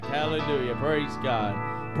Hallelujah. Praise God.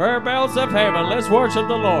 Prayer bells of heaven. Let's worship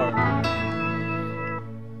the Lord.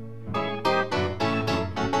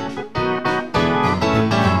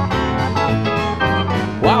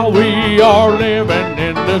 While we are living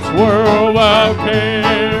in this world of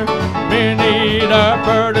care, many the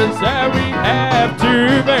burdens that we have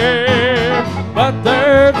to bear. But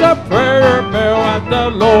there's a prayer bell at the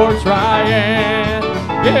Lord's right hand.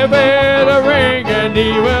 Give it a ring and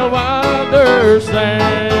He will understand.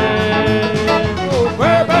 Oh,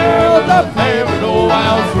 prayer bells of heaven, oh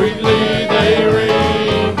how sweetly they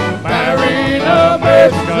ring, bearing a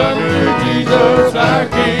message unto Jesus our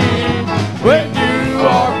King. When you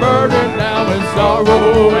are burdened down with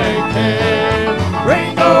sorrow and care,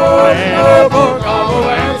 ring oh, for God will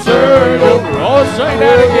answer your prayer. Oh, sing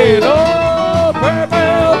that again. Oh, prayer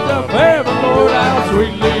bells of heaven, Lord, how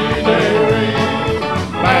sweetly they ring,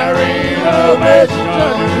 bearing a message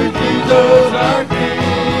unto Jesus our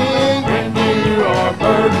King. When you are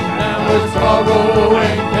burdened down with sorrow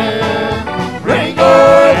and care, ring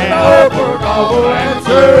oh, for God will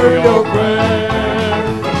answer your prayer.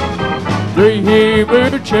 3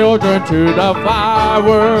 Hebrew children to the fire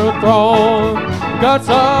were thrown, God's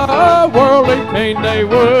a worldly pain they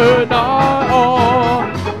would not own.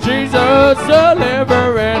 Jesus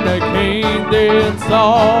delivered and the King did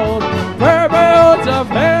solve. Prayer bells of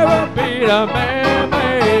heaven beat a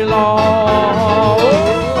man-made law.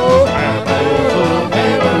 Oh, prayer bells of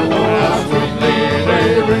heaven, oh how sweetly they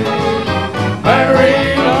ring,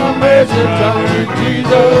 bearing a message unto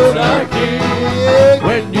Jesus our King.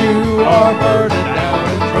 When you are burdened down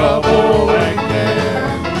with trouble and care,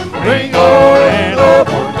 ring oh,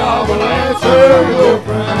 for God will answer your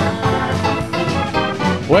prayer.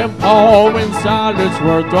 When Paul and Silas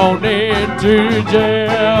were thrown into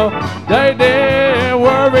jail, they didn't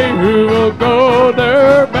worry who will go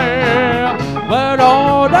their bail. But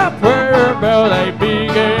on the prayer bell they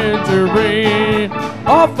began to ring,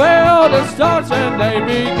 all fell to stops and they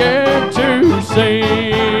began to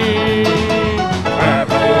sing. Prayer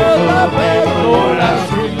bells of heaven, Lord, how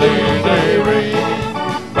sweetly they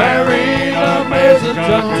ring, bearing a message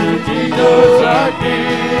unto Jesus our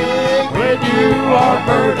King. When you are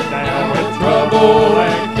burdened down with trouble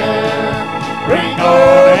and care, ring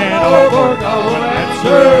oh, for God will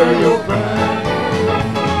answer your prayer.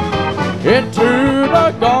 Into the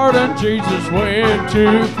garden Jesus went to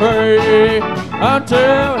pray,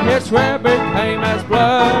 until His sweat became as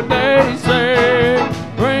blood, they say.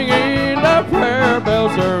 Ringing the prayer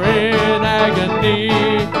bells are in agony,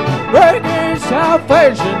 bringing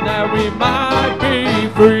salvation that we might be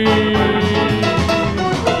free.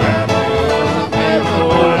 Prayer bells of heaven,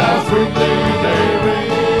 Lord, how sweetly they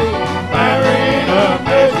ring, bearing a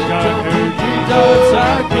message unto Jesus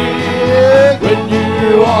our King. When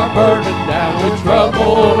you are burdened down with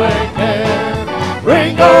trouble and care,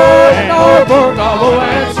 ring oh, for God will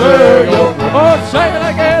answer your prayer. Oh, say it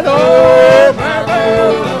again. Oh, prayer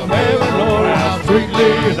bells of heaven, Lord, how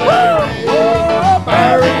sweetly they ring,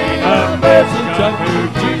 bearing a message unto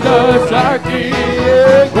Jesus our King.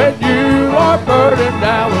 When you are burdened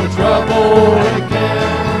down with trouble and care,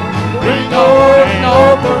 ring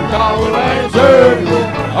oh, for God will answer your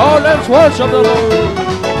prayer. Oh, let's worship the Lord.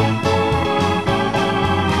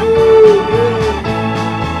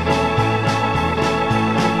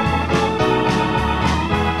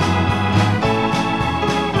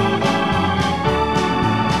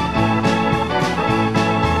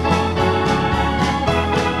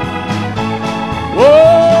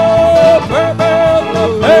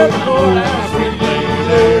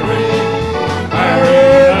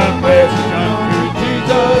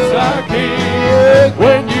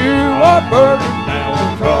 When you are burdened down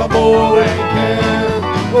with trouble and care,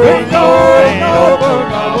 ring oh, for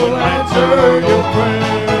God will answer your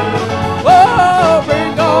prayer. Oh,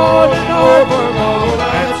 ring oh, for God will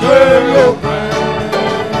answer your prayer.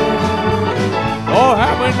 Oh,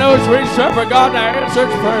 how many knows we serve a God that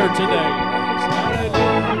answers prayer today?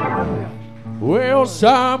 Well,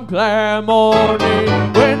 some glad morning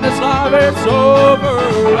when this life is over,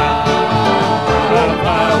 I'll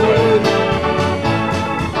fly with you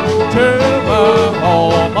to the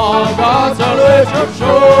home of God's celestial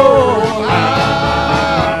shore.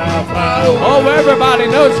 I'll fly away. Oh, everybody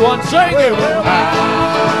knows one. Sing it.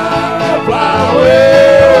 I'll fly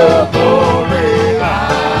away, glory.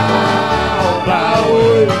 I'll fly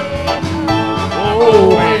away.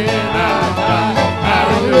 Oh, when I die,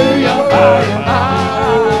 hallelujah,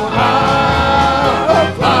 I'll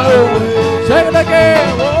fly away. Sing it again.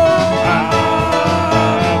 Oh, I'll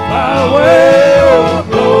fly away.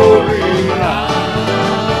 Glory,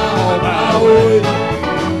 I'll fly away.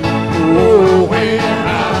 Oh, when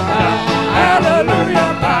I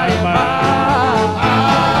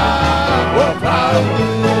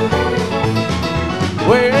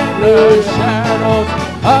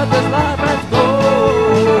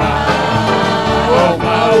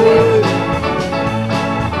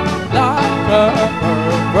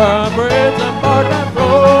rivers that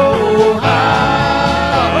flow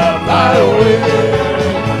high, fly away.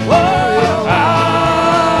 Oh,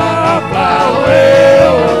 high, fly away,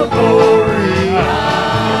 oh glory,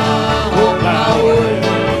 high, oh fly away.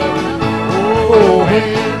 Oh,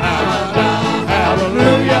 hey,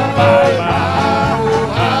 hallelujah, bye bye,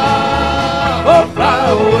 oh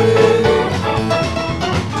fly away.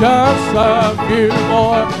 Just a few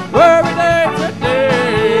more worry days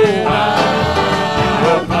today,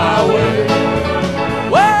 I'll fly away.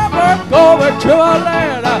 Well, we're going to a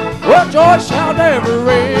land where joy shall never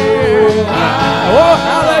end. Oh,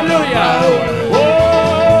 hallelujah.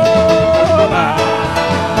 Oh,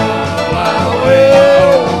 fly away,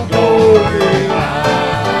 oh, glory,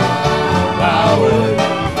 fly away.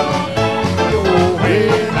 Oh, hey,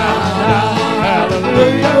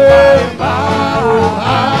 hallelujah,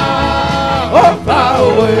 oh, fly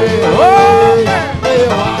away. Oh, yeah.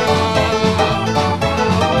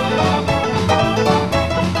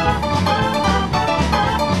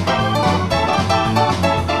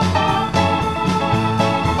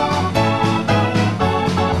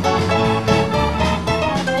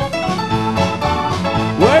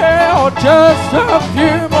 Well, just a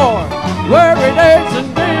few more weary days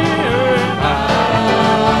and then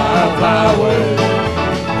I'll fly away.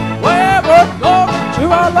 Well, we're going to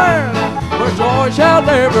our land where joy shall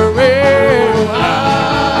never end.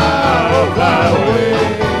 I'll fly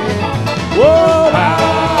away. Whoa,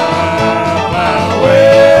 I'll fly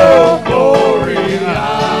away. Oh, glory,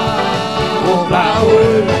 I'll fly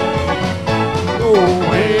away. Oh,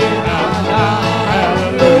 when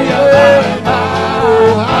hallelujah,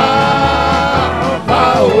 I'll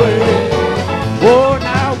fly away. Oh,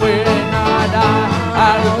 now when I die,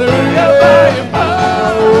 hallelujah,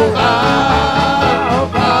 I'll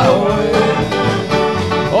fly away.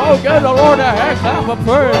 Oh, give the Lord a hand clap of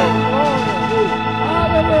praise.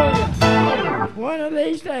 Hallelujah. One of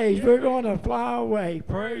these days we're going to fly away.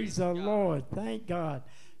 Praise the Lord. Thank God.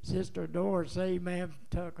 Sister Doris, amen,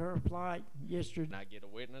 took her flight yesterday. Can I get a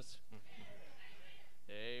witness?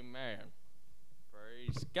 Amen.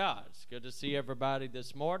 Praise God. It's good to see everybody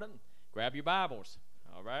this morning. Grab your Bibles.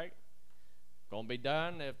 All right. Gonna be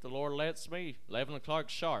done if the Lord lets me. 11 o'clock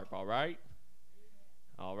sharp. All right.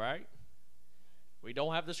 All right. We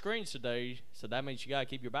don't have the screens today, so that means you got to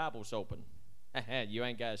keep your Bibles open. You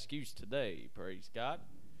ain't got an excuse today, praise God.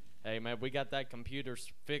 Hey, man, we got that computer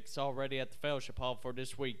fixed already at the fellowship hall for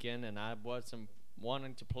this weekend, and I wasn't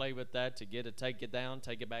wanting to play with that to get it, take it down,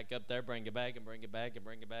 take it back up there, bring it back, and bring it back, and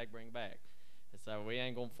bring it back, bring it back. And so we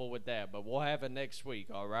ain't going to fool with that, but we'll have it next week,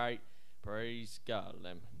 all right? Praise God.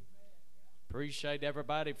 Appreciate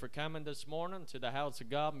everybody for coming this morning to the house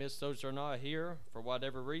of God. Miss those who are not here for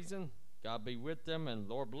whatever reason. God be with them, and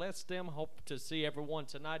Lord bless them. Hope to see everyone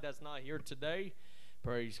tonight that's not here today.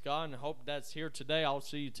 Praise God, and hope that's here today. I'll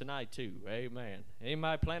see you tonight too. Amen.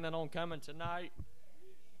 Anybody planning on coming tonight?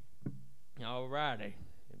 All righty.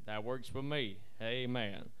 That works for me.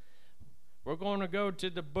 Amen. We're going to go to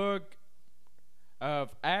the book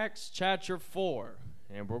of Acts chapter 4,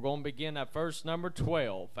 and we're going to begin at verse number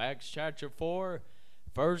 12. Acts chapter 4,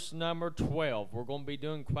 verse number 12. We're going to be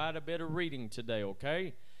doing quite a bit of reading today,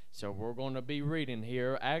 okay? So we're going to be reading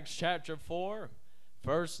here, Acts chapter 4,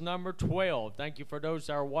 verse number 12. Thank you for those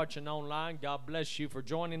that are watching online. God bless you for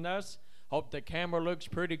joining us. Hope the camera looks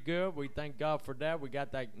pretty good. We thank God for that. We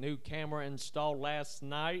got that new camera installed last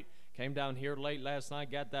night. Came down here late last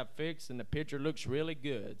night, got that fixed, and the picture looks really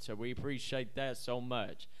good. So we appreciate that so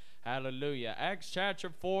much. Hallelujah. Acts chapter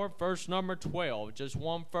 4, verse number 12. Just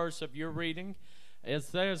one verse of your reading. It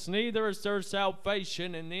says, "Neither is there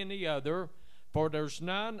salvation in any other, For there is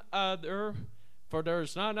none other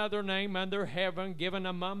name under heaven given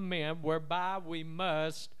among men whereby we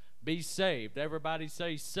must be saved." Everybody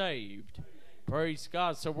say saved. Praise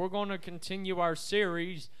God. So we're going to continue our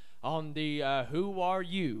series on the Who Are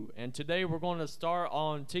You? And today we're going to start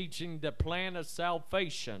on teaching the plan of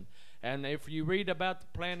salvation. And if you read about the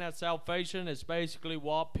plan of salvation, it's basically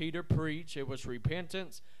what Peter preached. It was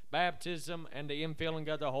repentance, baptism, and the infilling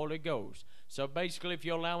of the Holy Ghost. So basically, if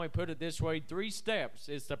you allow me to put it this way, 3 steps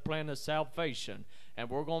is the plan of salvation. And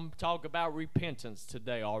we're going to talk about repentance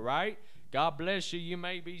today, all right? God bless you. You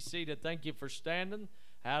may be seated. Thank you for standing.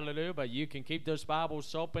 Hallelujah. But you can keep those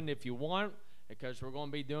Bibles open if you want, because we're going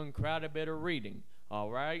to be doing quite a bit of reading.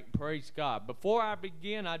 All right? Praise God. Before I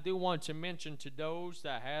begin, I do want to mention to those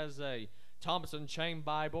that has a Thompson Chain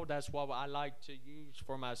Bible, that's what I like to use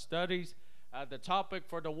for my studies. The topic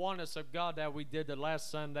for the oneness of God that we did the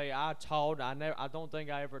last Sunday, I don't think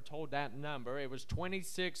I ever told that number. It was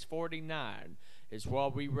 2649 is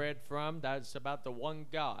what we read from. That's about the one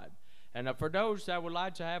God. And for those that would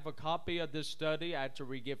like to have a copy of this study after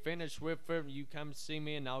we get finished with it, you come see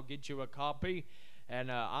me and I'll get you a copy.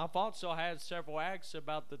 And I've also had several asks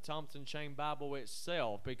about the Thompson Chain Bible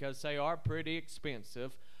itself because they are pretty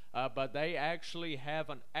expensive. But they actually have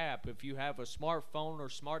an app. If you have a smartphone or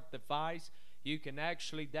smart device, you can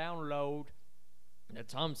actually download the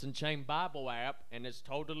Thompson Chain Bible app, and it's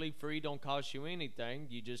totally free, don't cost you anything.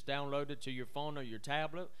 You just download it to your phone or your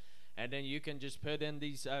tablet, and then you can just put in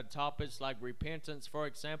these topics like repentance, for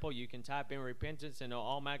example. You can type in repentance, and it'll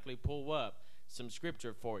automatically pull up some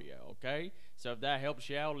scripture for you, okay? So if that helps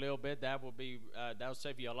you out a little bit, that will be that'll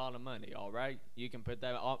save you a lot of money, all right? You can put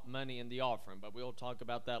that money in the offering, but we'll talk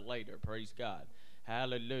about that later. Praise God.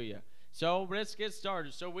 Hallelujah. So let's get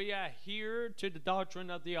started. So we are here to the doctrine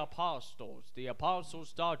of the apostles. The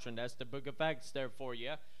apostles' doctrine, that's the book of Acts there for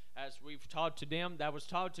you. As we've taught to them, that was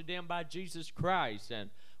taught to them by Jesus Christ. And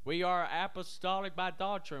we are apostolic by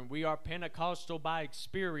doctrine. We are Pentecostal by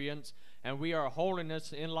experience. And we are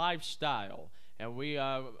holiness in lifestyle. And we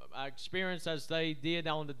experience as they did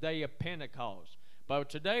on the day of Pentecost. But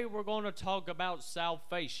today we're going to talk about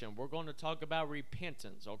salvation. We're going to talk about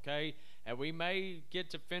repentance, okay? And we may get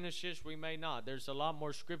to finish this, we may not. There's a lot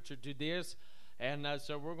more scripture to this. And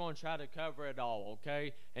so we're going to try to cover it all,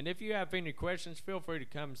 okay? And if you have any questions, feel free to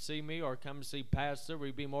come see me or come see Pastor.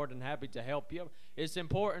 We'd be more than happy to help you. It's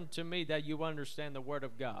important to me that you understand the Word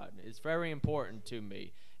of God. It's very important to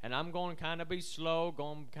me. And I'm going to kind of be slow,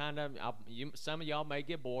 some of y'all may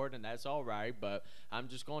get bored, and that's all right, but I'm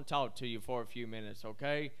just going to talk to you for a few minutes,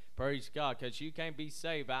 okay? Praise God, because you can't be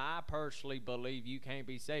saved. I personally believe you can't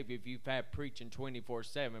be saved if you've had preaching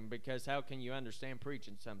 24/7, because how can you understand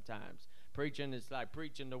preaching sometimes? Preaching is like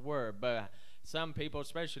preaching the Word, but some people,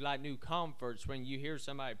 especially like new converts, when you hear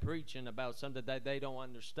somebody preaching about something that they don't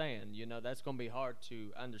understand, you know, that's going to be hard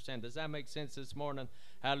to understand. Does that make sense this morning?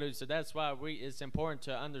 Hallelujah. So that's why it's important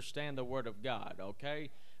to understand the Word of God,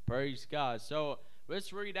 okay? Praise God. So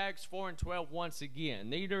let's read Acts 4:12 once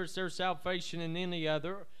again. Neither is there salvation in any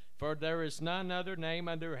other, for there is none other name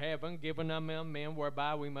under heaven given among men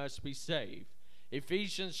whereby we must be saved.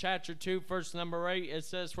 Ephesians chapter 2, verse number 8, it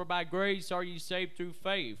says, For by grace are ye saved through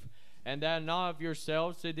faith, and that not of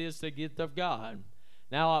yourselves, it is the gift of God.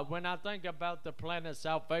 Now, when I think about the plan of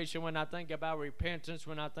salvation, when I think about repentance,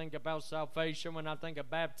 when I think about salvation, when I think of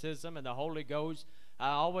baptism and the Holy Ghost, I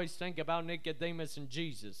always think about Nicodemus and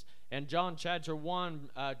Jesus. In John chapter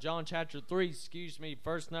 3,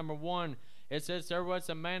 verse number 1, it says, There was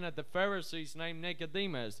a man of the Pharisees named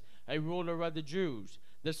Nicodemus, a ruler of the Jews.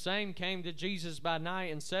 The same came to Jesus by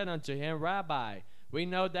night and said unto him, Rabbi, we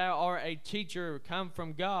know thou art a teacher come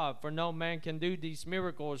from God, for no man can do these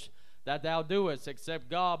miracles that thou doest,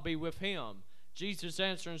 except God be with him. Jesus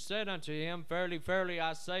answered and said unto him, Verily, verily,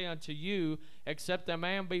 I say unto you, except a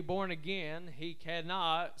man be born again, he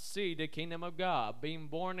cannot see the kingdom of God, being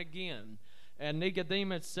born again. And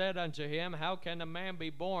Nicodemus said unto him, How can a man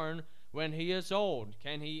be born when he is old?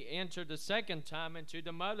 Can he enter the second time into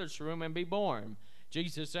the mother's womb and be born?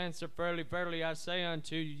 Jesus answered, Verily, verily, I say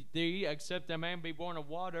unto thee, except a man be born of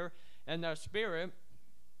water and the Spirit,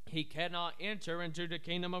 he cannot enter into the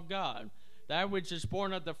kingdom of God. That which is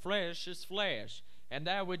born of the flesh is flesh, and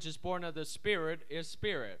that which is born of the Spirit is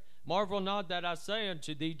spirit. Marvel not that I say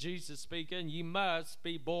unto thee, Jesus speaking, ye must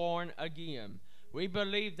be born again. We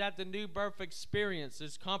believe that the new birth experience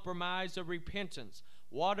is comprised of repentance,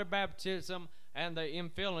 water baptism, and the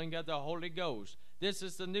infilling of the Holy Ghost. This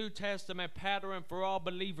is the New Testament pattern for all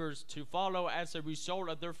believers to follow as a result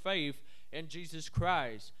of their faith in Jesus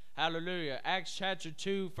Christ. Hallelujah. Acts chapter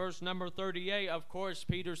 2, verse number 38, of course,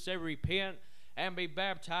 Peter said, Repent and be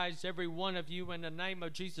baptized, every one of you, in the name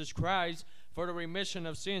of Jesus Christ for the remission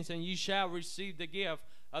of sins, and ye shall receive the gift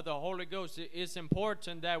of the Holy Ghost. It's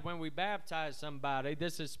important that when we baptize somebody,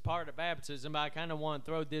 this is part of baptism, but I kind of want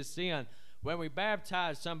to throw this in. When we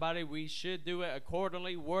baptize somebody, we should do it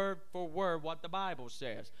accordingly, word for word, what the Bible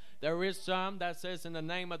says. There is some that says in the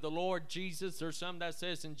name of the Lord Jesus. There's some that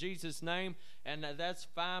says in Jesus' name, and that's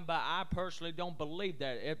fine, but I personally don't believe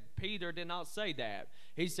that. Peter did not say that.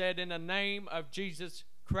 He said in the name of Jesus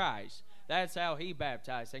Christ. That's how he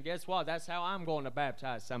baptized. And guess what? That's how I'm going to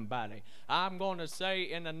baptize somebody. I'm going to say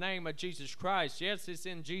in the name of Jesus Christ. Yes, it's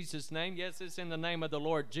in Jesus' name. Yes, it's in the name of the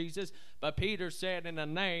Lord Jesus. But Peter said in the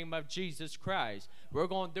name of Jesus Christ. We're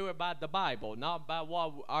going to do it by the Bible, not by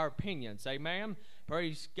our opinions. Amen?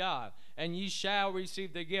 Praise God. And ye shall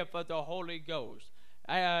receive the gift of the Holy Ghost.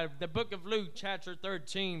 The book of Luke, chapter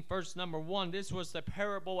 13, verse number 1. This was the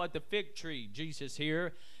parable of the fig tree, Jesus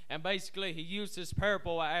here. And basically, he used this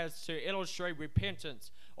parable as to illustrate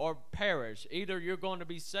repentance. or perish. Either you're going to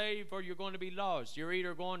be saved or you're going to be lost. You're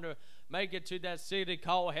either going to make it to that city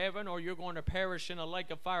called heaven, or you're going to perish in a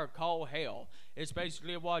lake of fire called hell. It's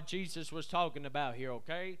basically what Jesus was talking about here,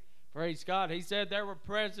 okay? Praise God. He said there were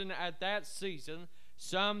present at that season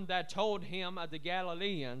some that told him of the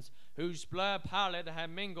Galileans, whose blood Pilate had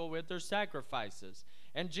mingled with their sacrifices.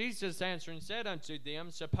 And Jesus answering said unto them,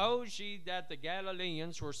 Suppose ye that the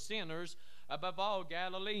Galileans were sinners above all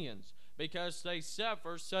Galileans, because they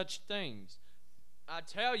suffer such things? I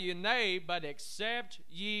tell you, nay, but except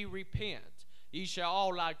ye repent, ye shall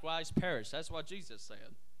all likewise perish. That's what Jesus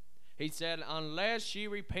said. He said, unless ye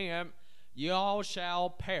repent, ye all shall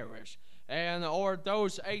perish. And or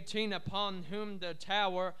those 18 upon whom the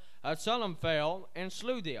tower of Siloam fell and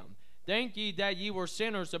slew them. Think ye that ye were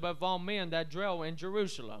sinners above all men that dwell in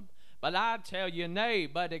Jerusalem? But I tell you, nay,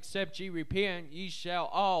 but except ye repent, ye shall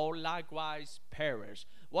all likewise perish.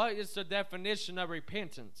 What is the definition of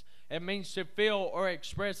repentance? It means to feel or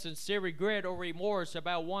express sincere regret or remorse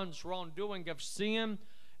about one's wrongdoing of sin.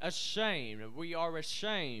 Ashamed. We are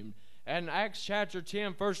ashamed. And Acts chapter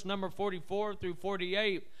 10, verse number 44 through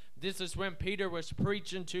 48, this is when Peter was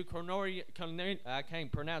preaching to Cornelius. I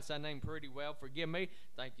can't pronounce that name pretty well. Forgive me.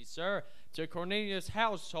 Thank you, sir. To Cornelius'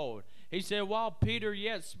 household. He said, While Peter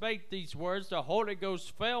yet spake these words, the Holy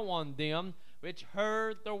Ghost fell on them which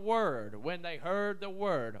heard the word. When they heard the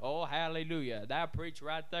word. Oh, hallelujah. That preach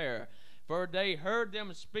right there. For they heard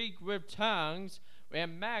them speak with tongues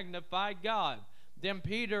and magnify God. Then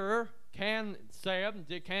Peter said,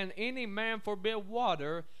 Can any man forbid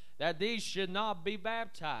water, that these should not be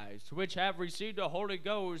baptized, which have received the Holy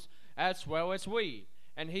Ghost as well as we?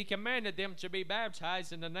 And he commanded them to be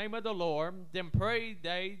baptized in the name of the Lord. Then prayed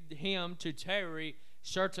they him to tarry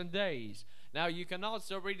certain days. Now you can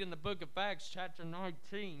also read in the book of Acts chapter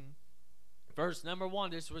 19, verse number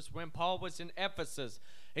 1. This was when Paul was in Ephesus.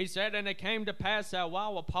 He said, And it came to pass that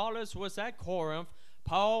while Apollos was at Corinth,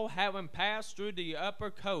 Paul, having passed through the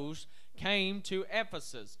upper coast, came to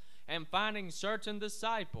Ephesus. And finding certain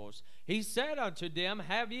disciples, he said unto them,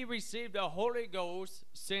 Have ye received the Holy Ghost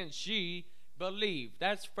since ye believe?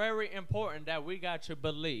 That's very important that we got to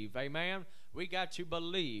believe. Amen? We got to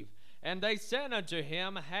believe. And they said unto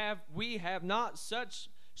him, We have not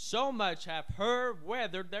so much have heard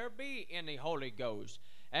whether there be any Holy Ghost.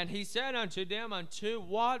 And he said unto them, Unto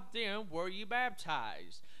what then were ye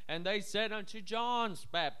baptized? And they said, Unto John's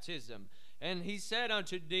baptism. And he said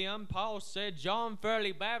unto them, Paul said, John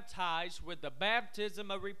verily baptized with the baptism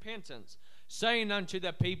of repentance, saying unto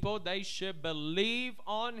the people they should believe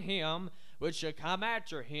on him which should come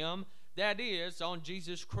after him, that is, on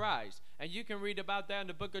Jesus Christ. And you can read about that in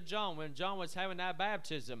the book of John, when John was having that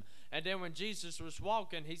baptism. And then when Jesus was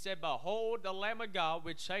walking, he said, Behold the Lamb of God,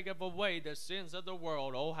 which taketh away the sins of the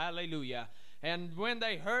world. Oh, hallelujah. And when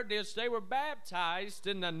they heard this, they were baptized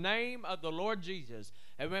in the name of the Lord Jesus.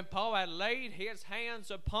 And when Paul had laid his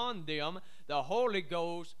hands upon them, the Holy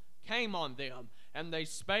Ghost came on them, and they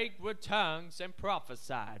spake with tongues and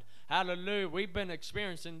prophesied. Hallelujah. We've been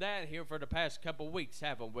experiencing that here for the past couple weeks,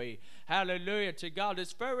 haven't we? Hallelujah to God.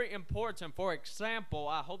 It's very important. For example,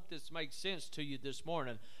 I hope this makes sense to you this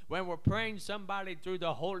morning. When we're praying somebody through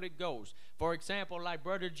the Holy Ghost, for example, like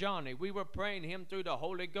Brother Johnny, we were praying him through the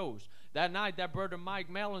Holy Ghost. That night that Brother Mike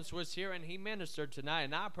Mellons was here and he ministered tonight,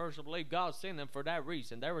 and I personally believe God sent him for that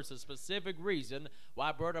reason. There was a specific reason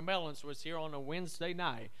why Brother Mellons was here on a Wednesday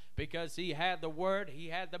night, because he had the word, he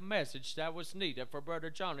had the message that was needed for Brother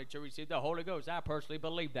Johnny to receive the Holy Ghost. I personally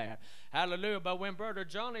believe that. Hallelujah. But when Brother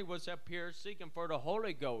Johnny was up here seeking for the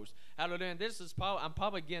Holy Ghost, hallelujah, and this is I'm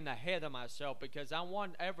probably getting ahead of myself, because I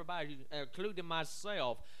want everybody, including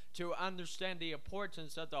myself, to understand the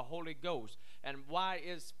importance of the Holy Ghost and why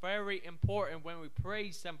it's very important when we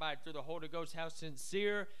pray somebody through the Holy Ghost, how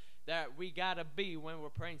sincere that we got to be when we're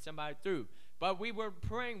praying somebody through. But we were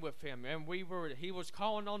praying with him, and he was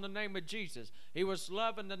calling on the name of Jesus. He was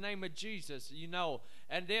loving the name of Jesus, you know.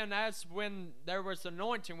 And then that's when there was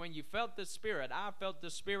anointing, when you felt the Spirit. I felt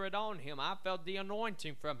the Spirit on him. I felt the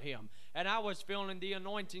anointing from him. And I was feeling the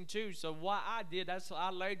anointing too. So what I did,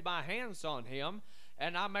 I laid my hands on him.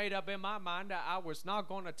 And I made up in my mind that I was not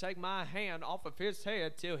going to take my hand off of his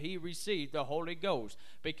head till he received the Holy Ghost.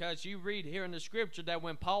 Because you read here in the scripture that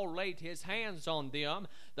when Paul laid his hands on them,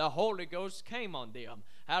 the Holy Ghost came on them.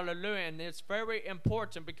 Hallelujah. And it's very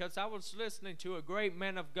important, because I was listening to a great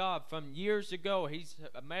man of God from years ago.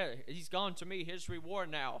 He's gone to meet his reward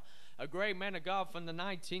now. A great man of God from the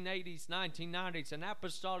 1980s, 1990s, an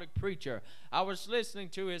apostolic preacher. I was listening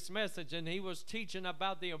to his message, and he was teaching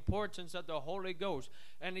about the importance of the Holy Ghost.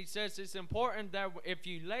 And he says it's important that if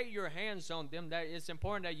you lay your hands on them, that it's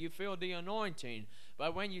important that you feel the anointing.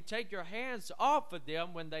 But when you take your hands off of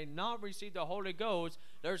them, when they not receive the Holy Ghost,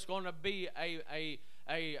 there's going to be I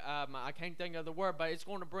can't think of the word, but it's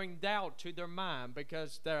going to bring doubt to their mind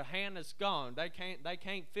because their hand is gone. They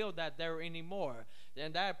can't feel that there anymore.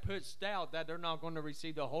 And that puts doubt that they're not going to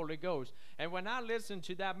receive the Holy Ghost. And when I listen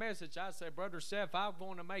to that message, I say, Brother Seth, I'm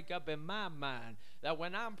going to make up in my mind that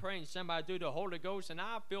when I'm praying somebody through the Holy Ghost and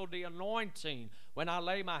I feel the anointing, when I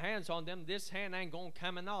lay my hands on them, this hand ain't going to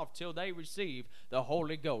coming off till they receive the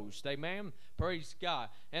Holy Ghost. Amen? Praise God.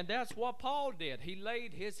 And that's what Paul did. He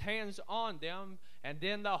laid his hands on them, and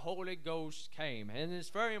then the Holy Ghost came. And it's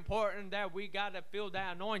very important that we got to feel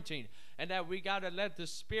that anointing, and that we got to let the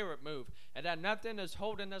Spirit move, and that nothing is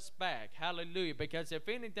holding us back. Hallelujah. Because if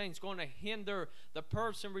anything's going to hinder the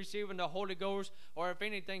person receiving the Holy Ghost, or if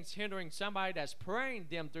anything's hindering somebody that's praying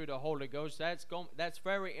them through the Holy Ghost, that's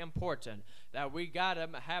very important. That we got to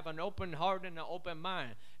have an open heart and an open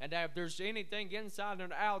mind. And that if there's anything inside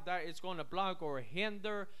and out that it's going to block or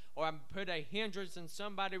hinder or put a hindrance in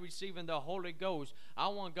somebody receiving the Holy Ghost, I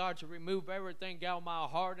want God to remove everything out of my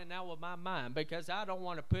heart and out of my mind, because I don't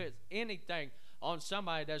want to put anything on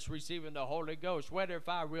somebody that's receiving the Holy Ghost, whether if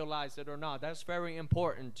I realize it or not. That's very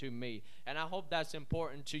important to me, and I hope that's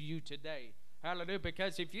important to you today. Hallelujah.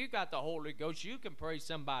 Because if you got the Holy Ghost, you can pray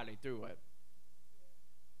somebody through it.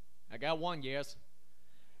 I got one yes.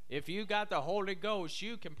 If you got the Holy Ghost,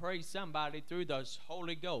 you can pray somebody through the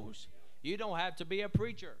Holy Ghost. You don't have to be a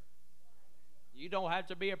preacher. You don't have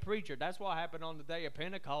to be a preacher. That's what happened on the day of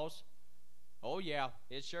Pentecost. Oh yeah,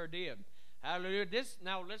 it sure did. Hallelujah.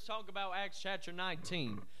 Now let's talk about Acts chapter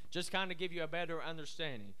 19. Just kind of give you a better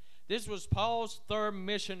understanding. This was Paul's third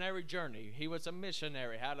missionary journey. He was a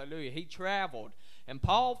missionary. Hallelujah. He traveled. And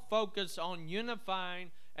Paul focused on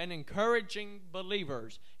unifying and encouraging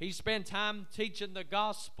believers. He spent time teaching the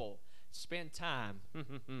gospel. Spent time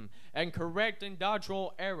and correcting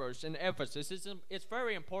doctrinal errors in Ephesus. It's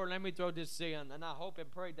very important. Let me throw this in, and I hope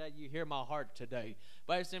and pray that you hear my heart today.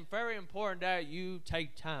 But it's very important that you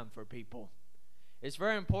take time for people. It's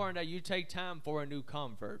very important that you take time for a new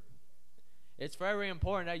convert. It's very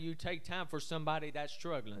important that you take time for somebody that's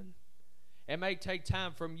struggling. It may take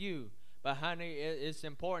time from you, but honey, it's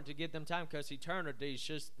important to get them time, because eternity is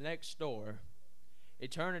just next door.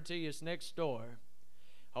 Eternity is next door.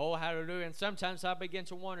 Oh, hallelujah. And sometimes I begin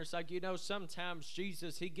to wonder, it's like, sometimes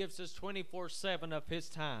Jesus, he gives us 24/7 of his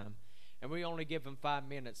time, and we only give him 5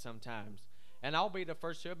 minutes sometimes. And I'll be the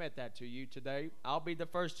first to admit that to you today. I'll be the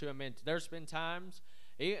first to admit there's been times,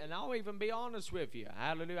 and I'll even be honest with you.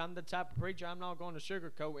 Hallelujah. I'm the type of preacher, I'm not going to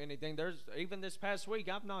sugarcoat anything. Even this past week,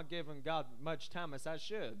 I've not given God much time as I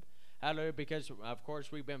should. Hallelujah, because of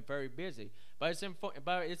course we've been very busy. But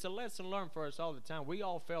it's a lesson learned for us all the time. We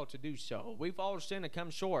all fail to do so. We've all sinned and come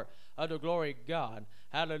short of the glory of God.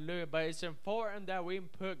 Hallelujah. But it's important that we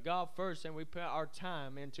put God first and we put our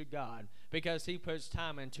time into God, because he puts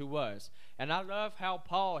time into us. And I love how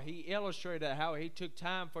Paul, he illustrated how he took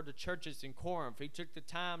time for the churches in Corinth. He took the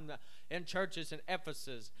time in churches in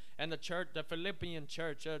Ephesus, and the Philippian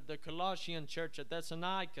church, the Colossian church at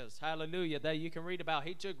Thessalonica. Hallelujah, that you can read about.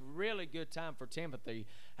 He took really good time for Timothy.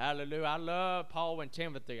 Hallelujah. I love Paul and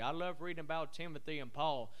Timothy. I love reading about Timothy and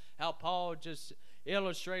Paul. How Paul just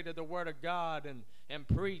illustrated the word of God and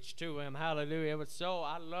preached to him. Hallelujah.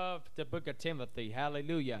 I love the book of Timothy.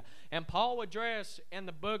 Hallelujah. And Paul addressed in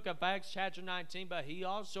the book of Acts chapter 19, but he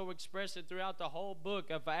also expressed it throughout the whole book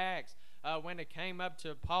of Acts. When it came up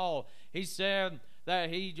to Paul, he said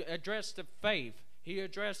that he addressed the faith, he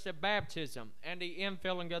addressed the baptism, and the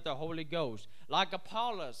infilling of the Holy Ghost. Like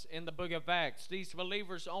Apollos in the book of Acts, these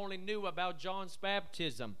believers only knew about John's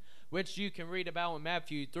baptism, which you can read about in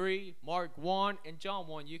Matthew 3, Mark 1, and John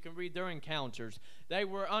 1. You can read their encounters. They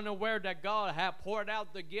were unaware that God had poured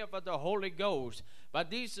out the gift of the Holy Ghost.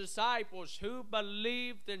 But these disciples who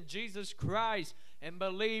believed in Jesus Christ and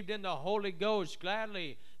believed in the Holy Ghost,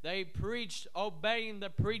 gladly they preached, obeying the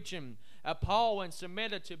preaching of Paul, and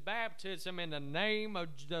submitted to baptism in the name of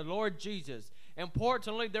the Lord Jesus.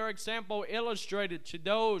 Importantly, their example illustrated to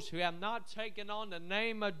those who have not taken on the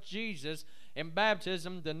name of Jesus in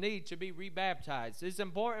baptism the need to be rebaptized. It's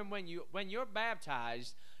important when you're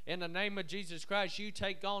baptized in the name of Jesus Christ, you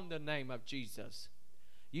take on the name of Jesus.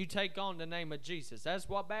 You take on the name of Jesus. That's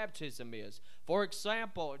what baptism is. For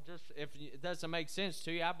example, just if it doesn't make sense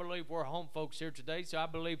to you, I believe we're home folks here today, so I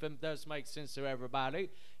believe it does make sense to everybody.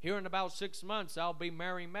 Here in about 6 months, I'll be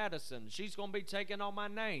marrying Madison. She's going to be taking on my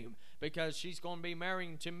name because she's going to be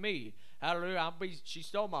marrying to me. Hallelujah. She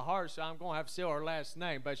stole my heart, so I'm going to have to steal her last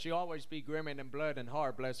name, but she'll always be Grimmin and Blood and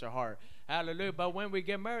Heart, bless her heart. Hallelujah. But when we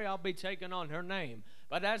get married, I'll be taking on her name.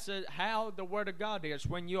 But that's how the Word of God is.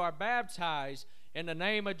 When you are baptized in the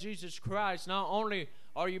name of Jesus Christ, not only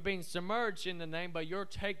are you being submerged in the name, but you're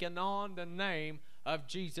taking on the name of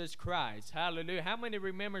Jesus Christ. Hallelujah. How many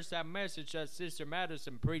remembers that message that Sister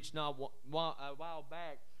Madison preached not a while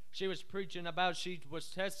back? She was preaching about, she was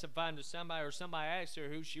testifying to somebody, or somebody asked her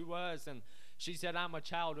who she was, and she said, I'm a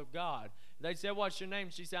child of God. They said, what's your name?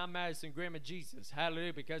 She said, I'm Madison Grimm of Jesus.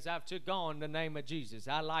 Hallelujah, because I've took on the name of Jesus.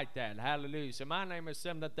 I like that. Hallelujah. So my name is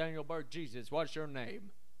Sam Nathaniel Burke Jesus. What's your name?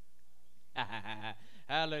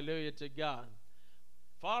 Hallelujah to God.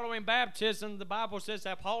 Following baptism, the Bible says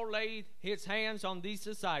that Paul laid his hands on these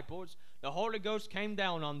disciples. The Holy Ghost came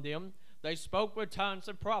down on them. They spoke with tongues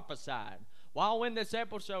and prophesied. While in this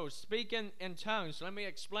episode, speaking in tongues, let me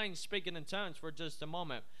explain speaking in tongues for just a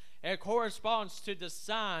moment. It corresponds to the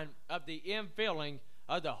sign of the infilling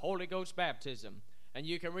of the Holy Ghost baptism. And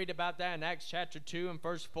you can read about that in Acts chapter 2 and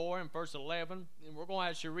verse 4 and verse 11. And we're going to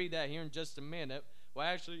actually read that here in just a minute. Well,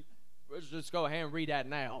 actually, let's just go ahead and read that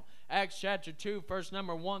now. Acts chapter 2, verse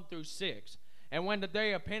number 1 through 6. And when the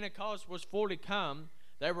day of Pentecost was fully come,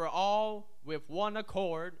 they were all with one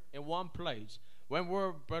accord in one place. When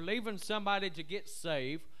we're believing somebody to get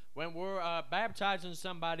saved, when we're baptizing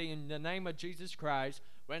somebody in the name of Jesus Christ,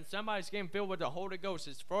 when somebody's getting filled with the Holy Ghost,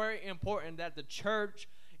 it's very important that the church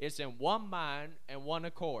is in one mind and one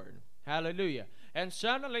accord. Hallelujah. And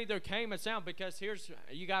suddenly there came a sound, because here's,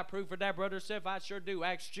 you got proof of that, Brother Seth? I sure do.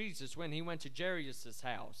 Ask Jesus when he went to Jairus'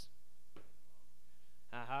 house.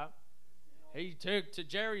 He took to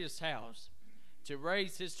Jairus' house to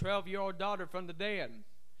raise his 12-year-old daughter from the dead.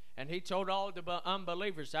 And he told all the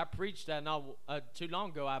unbelievers, I preached that not too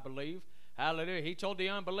long ago, I believe. Hallelujah. He told the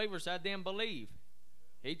unbelievers that didn't believe.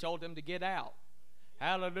 He told them to get out.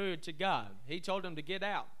 Hallelujah to God. He told them to get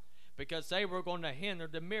out, because they were going to hinder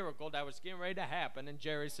the miracle that was getting ready to happen in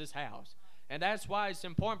Jairus' house. And that's why it's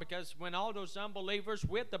important, because when all those unbelievers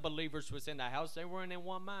with the believers was in the house, they weren't in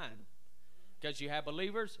one mind. Because you had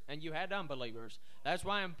believers and you had unbelievers. That's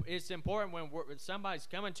why it's important when somebody's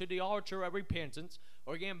coming to the altar of repentance,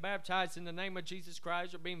 or getting baptized in the name of Jesus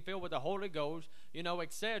Christ, or being filled with the Holy Ghost,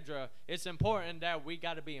 etc. It's important that we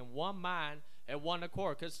got to be in one mind and one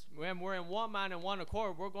accord. Because when we're in one mind and one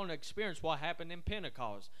accord, we're going to experience what happened in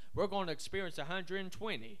Pentecost. We're going to experience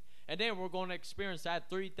 120. And then we're going to experience that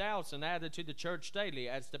 3,000 added to the church daily,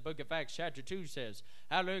 as the book of Acts chapter 2 says.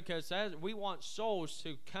 Hallelujah, because we want souls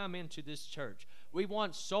to come into this church. We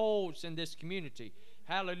want souls in this community.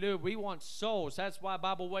 Hallelujah, we want souls. That's why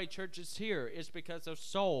Bible Way Church is here. It's because of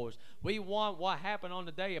souls. We want what happened on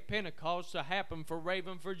the day of Pentecost to happen for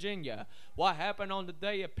Raven, Virginia. What happened on the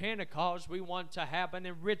day of Pentecost, we want to happen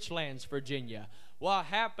in Richlands, Virginia. What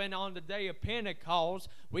happened on the day of Pentecost,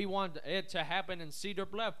 we want it to happen in Cedar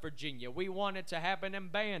Bluff, Virginia. We want it to happen in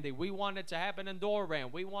Bandy. We want it to happen in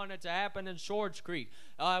Doran. We want it to happen in Shorts Creek.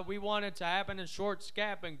 We want it to happen in Short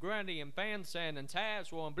Scap and Grundy and Fansand and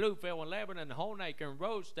Tazewell and Bluefield and Lebanon and Honaker and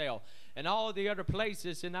Rosedale and all the other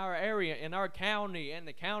places in our area, in our county and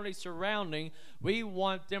the county surrounding. We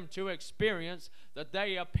want them to experience the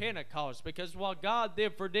day of Pentecost, because what God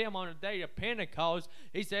did for them on the day of Pentecost,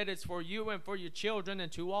 he said it's for you and for your children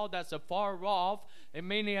and to all that's afar off, and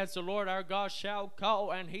meaning as the Lord our God shall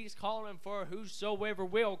call, and he's calling for whosoever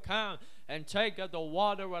will come and take of the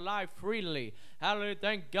water of life freely. Hallelujah.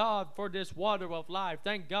 Thank God for this water of life.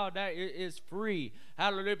 Thank God that it is free.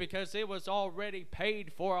 Hallelujah, because it was already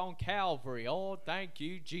paid for on Calvary. Oh, thank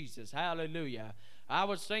you, Jesus. Hallelujah. I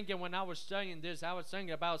was thinking when I was studying this, I was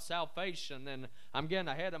thinking about salvation, and I'm getting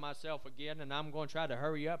ahead of myself again, and I'm going to try to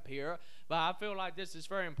hurry up here, but I feel like this is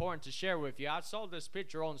very important to share with you. I saw this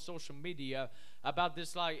picture on social media about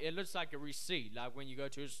this, like, it looks like a receipt, like when you go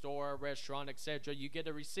to a store, a restaurant, etc., you get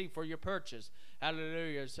a receipt for your purchase.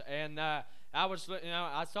 Hallelujah. And I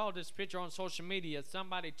saw this picture on social media.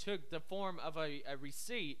 Somebody took the form of a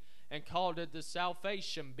receipt and called it the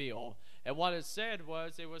salvation bill. And what it said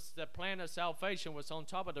was, it was the plan of salvation was on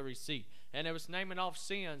top of the receipt. And it was naming off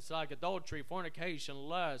sins like adultery, fornication,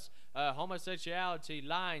 lust, homosexuality,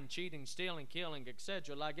 lying, cheating, stealing, killing,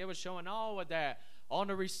 etc. Like it was showing all of that on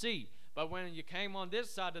the receipt. But when you came on this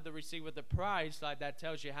side of the receipt with the price, like that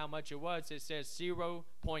tells you how much it was, it says 0.00,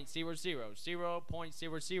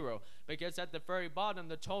 0.00. Because at the very bottom,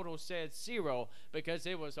 the total says 0, because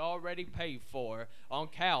it was already paid for on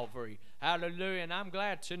Calvary. Hallelujah. And I'm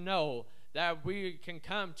glad to know that we can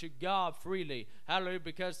come to God freely. Hallelujah,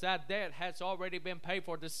 because that debt has already been paid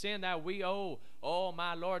for. The sin that we owe, oh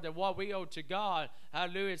my Lord, that what we owe to God,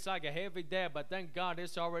 hallelujah, it's like a heavy debt, but thank God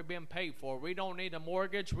it's already been paid for. We don't need a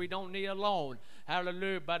mortgage, we don't need a loan,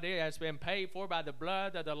 hallelujah, but it has been paid for by the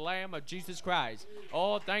blood of the Lamb of Jesus Christ.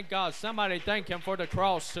 Oh, thank God. Somebody thank Him for the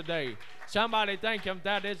cross today. Somebody thank Him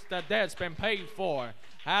that the debt's been paid for.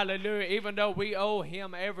 Hallelujah. Even though we owe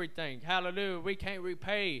Him everything, hallelujah, we can't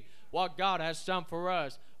repay what God has done for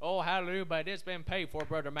us. Oh, hallelujah, but it's been paid for,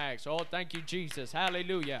 Brother Max. Oh, thank you, Jesus.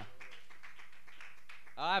 Hallelujah.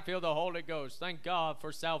 I feel the Holy Ghost. Thank God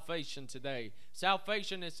for salvation today.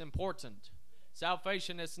 Salvation is important.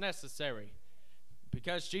 Salvation is necessary.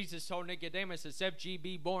 Because Jesus told Nicodemus, except ye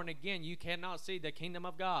be born again, you cannot see the kingdom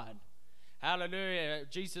of God. Hallelujah.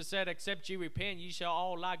 Jesus said, except ye repent, ye shall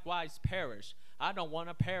all likewise perish. I don't want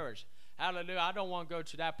to perish. Hallelujah. I don't want to go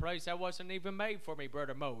to that place that wasn't even made for me,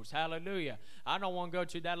 Brother Mose. Hallelujah. I don't want to go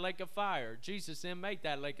to that lake of fire. Jesus didn't make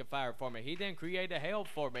that lake of fire for me. He didn't create a hell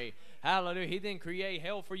for me. Hallelujah. He didn't create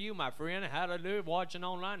hell for you, my friend. Hallelujah. Watching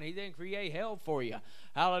online, He didn't create hell for you.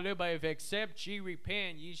 Hallelujah. But if except ye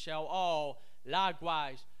repent, ye shall all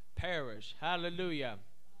likewise perish. Hallelujah.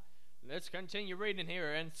 Let's continue reading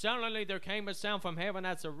here. And suddenly there came a sound from heaven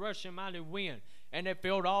as a rushing mighty wind, and it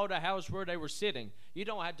filled all the house where they were sitting. You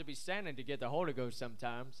don't have to be standing to get the Holy Ghost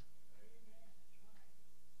sometimes.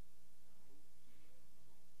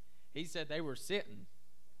 He said they were sitting.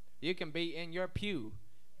 You can be in your pew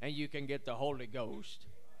and you can get the Holy Ghost.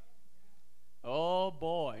 Oh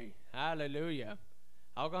boy. Hallelujah.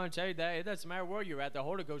 I'm going to tell you that it doesn't matter where you're at, the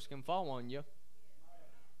Holy Ghost can fall on you.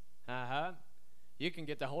 You can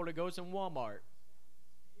get the Holy Ghost in Walmart.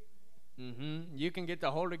 You can get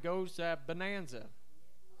the Holy Ghost at Bonanza.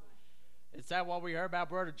 Is that what we heard about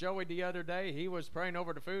Brother Joey the other day? He was praying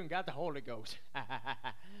over the food and got the Holy Ghost.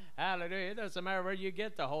 Hallelujah. It doesn't matter where you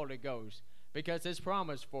get the Holy Ghost, because it's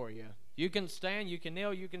promised for you. You can stand, you can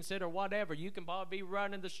kneel, you can sit, or whatever. You can probably be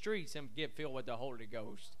running the streets and get filled with the Holy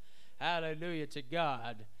Ghost. Hallelujah to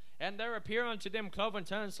God. And there appeared unto them cloven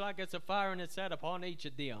tongues like as a fire, and it sat upon each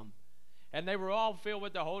of them. And they were all filled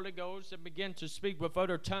with the Holy Ghost and began to speak with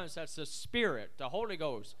other tongues. That's the Spirit, the Holy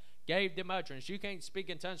Ghost, gave them utterance. You can't speak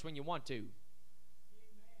in tongues when you want to.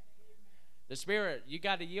 The Spirit, you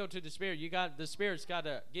got to yield to the Spirit. The Spirit's got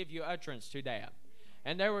to give you utterance to that.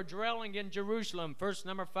 And they were dwelling in Jerusalem, verse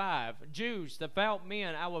number 5, Jews, devout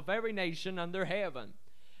men out of every nation under heaven.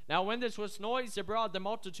 Now when this was noised abroad, the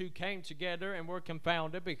multitude came together and were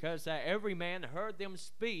confounded, because that every man heard them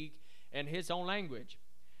speak in his own language.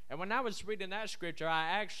 And when I was reading that scripture, I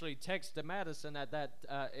actually texted Madison at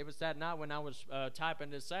it was that night when I was typing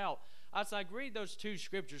this out. I was like, read those two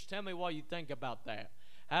scriptures. Tell me what you think about that.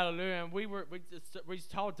 Hallelujah. And we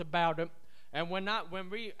talked about it. And when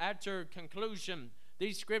we, after conclusion,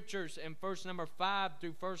 these scriptures in verse number 5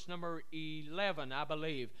 through verse number 11, I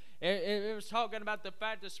believe, it was talking about the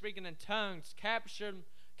fact that speaking in tongues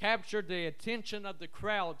captured the attention of the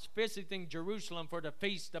crowds visiting Jerusalem for the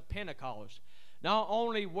Feast of Pentecost. Not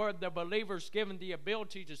only were the believers given the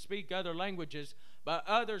ability to speak other languages, but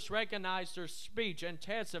others recognized their speech and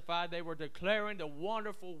testified they were declaring the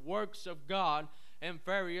wonderful works of God in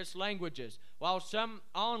various languages. While some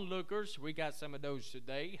onlookers, we got some of those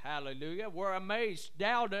today, hallelujah, were amazed,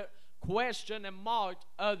 doubted, questioned, and mocked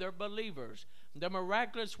other believers. The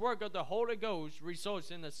miraculous work of the Holy Ghost results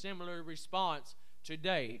in a similar response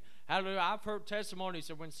today. Hallelujah. I've heard testimonies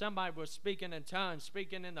of when somebody was speaking in tongues,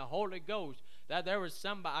 speaking in the Holy Ghost, that there was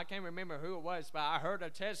somebody, I can't remember who it was, but I heard a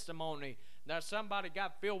testimony that somebody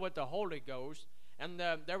got filled with the Holy Ghost, and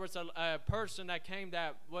there was a person that came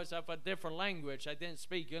that was of a different language. They didn't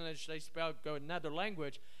speak English, they spoke another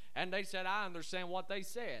language, and they said, I understand what they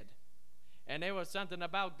said. And it was something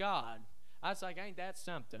about God. I was like, ain't that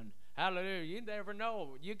something? Hallelujah. You never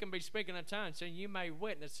know. You can be speaking in tongues and you may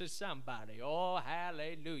witness to somebody. Oh,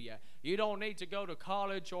 hallelujah. You don't need to go to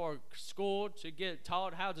college or school to get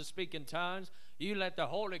taught how to speak in tongues. You let the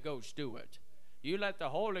Holy Ghost do it. You let the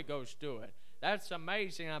Holy Ghost do it. That's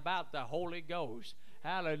amazing about the Holy Ghost.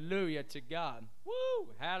 Hallelujah to God.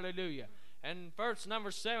 Woo! Hallelujah. And verse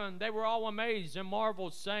number 7, they were all amazed and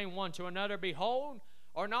marveled, saying one to another, Behold,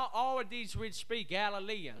 are not all of these which speak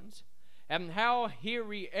Galileans? And how hear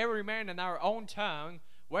we every man in our own tongue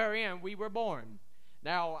wherein we were born?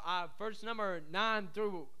 Now, verse number 9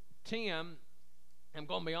 through 10, I'm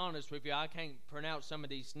going to be honest with you, I can't pronounce some of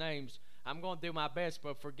these names. I'm going to do my best,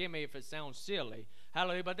 but forgive me if it sounds silly.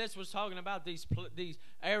 Hallelujah. But this was talking about these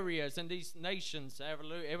areas and these nations.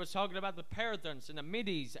 Hallelujah. It was talking about the Parthians and the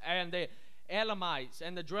Medes and the Elamites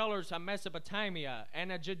and the dwellers of Mesopotamia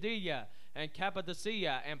and of Judea and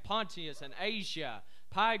Cappadocia, and Pontus, and Asia,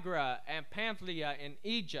 Phrygia, and Pamphylia in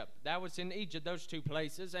Egypt. That was in Egypt, those two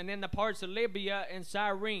places. And in the parts of Libya and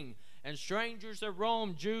Cyrene, and strangers of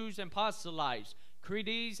Rome, Jews and proselytes,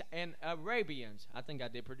 Cretes and Arabians. I think I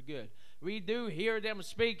did pretty good. We do hear them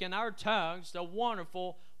speak in our tongues the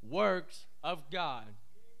wonderful works of God.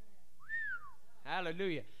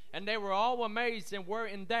 Hallelujah. And they were all amazed and were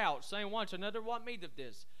in doubt, saying one to another, what meat of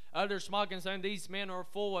this? Others mocking, saying, these men are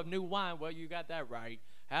full of new wine. Well, you got that right.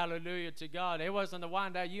 Hallelujah to God. It wasn't the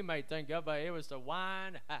wine that you may think of, but it was the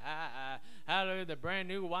wine. Hallelujah, the brand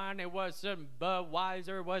new wine. It wasn't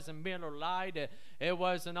Budweiser. It wasn't Miller Lite. It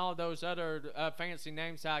wasn't all those other fancy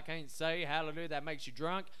names I can't say. Hallelujah, that makes you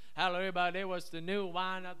drunk. Hallelujah, but it was the new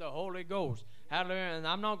wine of the Holy Ghost. Hallelujah, and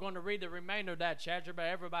I'm not going to read the remainder of that chapter, but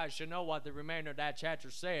everybody should know what the remainder of that chapter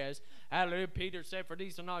says. Hallelujah, Peter said, for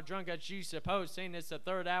these are not drunk as you suppose, seeing it's the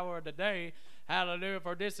third hour of the day. Hallelujah,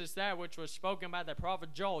 for this is that which was spoken by the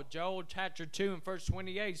prophet Joel. Joel chapter 2 and verse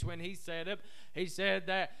 28, when he said it, he said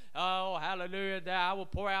that, oh, hallelujah, that I will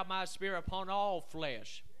pour out my spirit upon all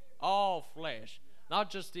flesh. All flesh. Not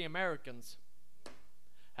just the Americans.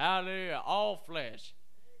 Hallelujah, all flesh.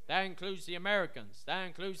 That includes the Americans. That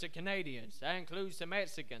includes the Canadians. That includes the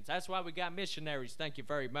Mexicans. That's why we got missionaries. Thank you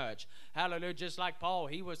very much. Hallelujah. Just like Paul,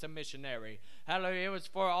 he was a missionary. Hallelujah. It was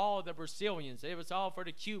for all the Brazilians. It was all for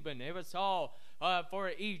the Cuban. It was all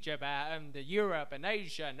for Egypt and Europe and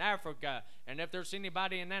Asia and Africa. And if there's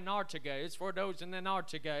anybody in Antarctica, it's for those in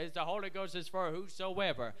Antarctica. It's the Holy Ghost is for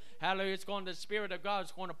whosoever. Hallelujah. It's going, the Spirit of God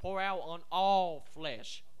is going to pour out on all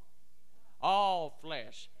flesh. All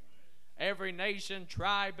flesh. Every nation,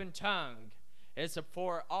 tribe, and tongue. It's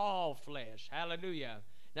for all flesh. Hallelujah.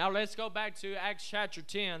 Now let's go back to Acts chapter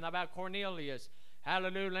 10 about Cornelius.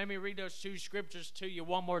 Hallelujah. Let me read those two scriptures to you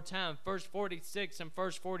one more time. Verse 46 and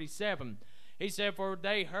verse 47. He said, for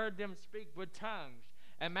they heard them speak with tongues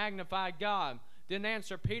and magnify God. Then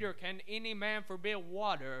answered Peter, can any man forbid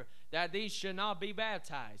water that these should not be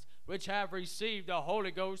baptized, which have received the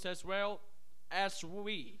Holy Ghost as well as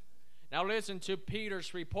we? Now listen to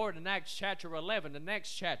Peter's report in Acts chapter 11, the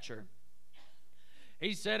next chapter.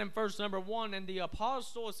 He said in verse number 1, and the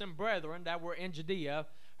apostles and brethren that were in Judea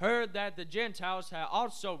heard that the Gentiles had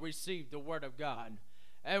also received the word of God.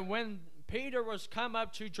 And when Peter was come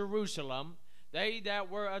up to Jerusalem, they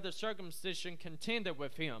that were of the circumcision contended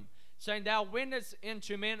with him, saying, thou wentest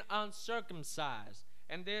into men uncircumcised,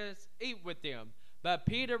 and didst eat with them. But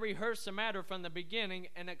Peter rehearsed the matter from the beginning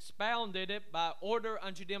and expounded it by order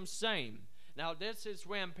unto them, saying. Now this is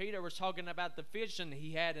when Peter was talking about the vision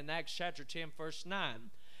he had in Acts chapter 10 verse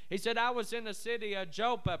 9. He said, I was in the city of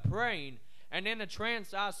Joppa praying, and in a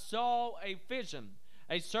trance I saw a vision.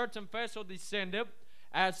 A certain vessel descended,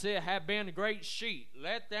 as it had been a great sheet,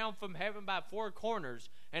 let down from heaven by four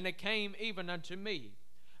corners, and it came even unto me.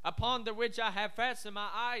 Upon the which I have fastened my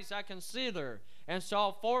eyes, I considered, and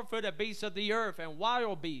saw four-footed beasts of the earth, and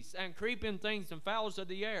wild beasts, and creeping things, and fowls of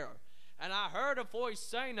the air. And I heard a voice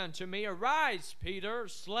saying unto me, arise, Peter,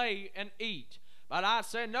 slay and eat. But I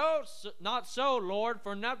said, no, not so, Lord,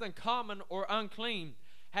 for nothing common or unclean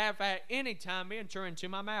hath at any time entered into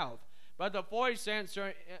my mouth. But the voice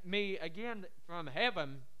answered me again from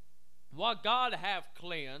heaven, what God hath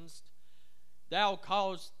cleansed, thou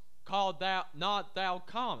call thou not thou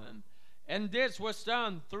common. And this was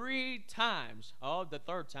done 3 times. Oh, the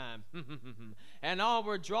third time. And all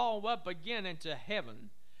were drawn up again into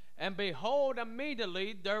heaven. And behold,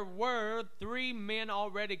 immediately there were 3 men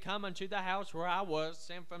already come unto the house where I was,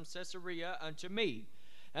 sent from Caesarea unto me.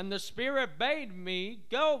 And the Spirit bade me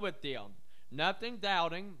go with them, nothing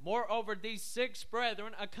doubting. Moreover, these 6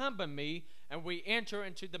 brethren accompanied me, and we enter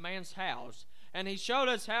into the man's house. And he showed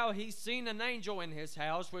us how he seen an angel in his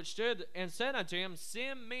house, which stood and said unto him,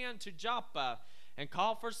 send men to Joppa, and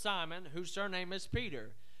call for Simon, whose surname is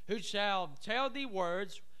Peter, who shall tell thee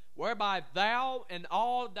words, whereby thou and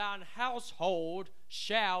all thine household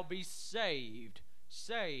shall be saved.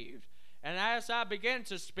 Saved. And as I began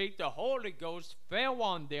to speak, the Holy Ghost fell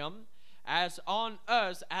on them, as on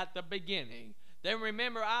us at the beginning. Then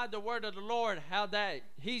remember I the word of the Lord, how that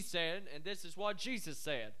he said, and this is what Jesus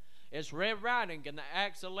said. It's red writing in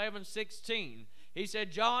Acts 11:16. He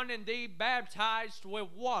said, John indeed baptized with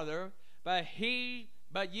water, but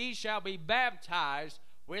ye shall be baptized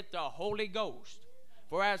with the Holy Ghost.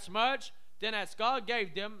 For as much then as God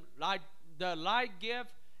gave them like the like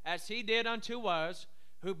gift as he did unto us,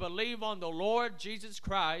 who believe on the Lord Jesus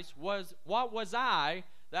Christ, what was I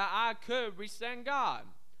that I could withstand God?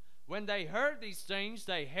 When they heard these things,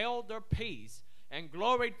 they held their peace, and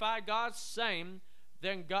glorified God, saying,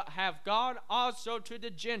 then have God also to the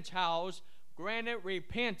Gentiles granted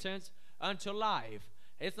repentance unto life.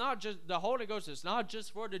 It's not just the Holy Ghost. It's not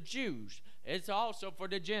just for the Jews. It's also for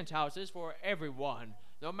the Gentiles. It's for everyone.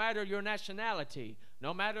 No matter your nationality,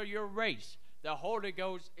 no matter your race, the Holy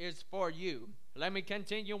Ghost is for you. Let me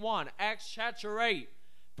continue on. Acts chapter 8,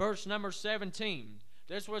 verse number 17.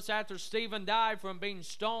 This was after Stephen died from being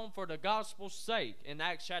stoned for the gospel's sake. In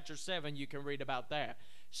Acts chapter 7, you can read about that.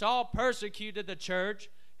 Saul persecuted the church,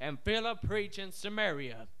 and Philip preached in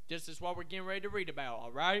Samaria. This is what we're getting ready to read about,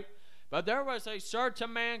 all right? But there was a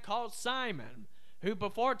certain man called Simon, who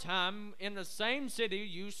before time in the same city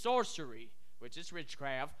used sorcery, which is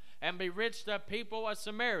witchcraft, and bewitched the people of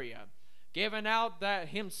Samaria, giving out that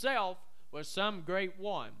himself was some great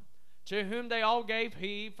one, to whom they all gave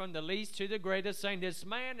heed, from the least to the greatest, saying, This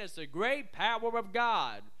man is the great power of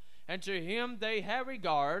God. And to him they have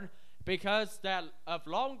regard, because that of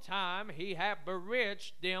long time he hath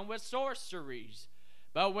bewitched them with sorceries.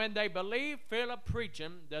 But when they believed Philip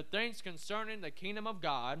preaching the things concerning the kingdom of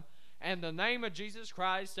God, and the name of Jesus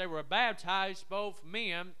Christ, they were baptized, both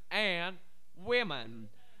men and women.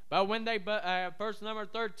 But when they, verse number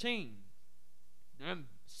 13, and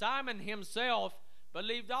Simon himself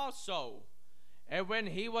believed also. And when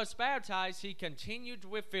he was baptized, he continued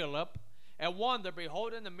with Philip, and wondered,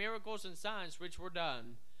 beholding the miracles and signs which were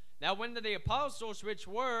done. Now when the apostles which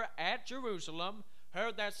were at Jerusalem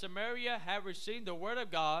heard that Samaria had received the word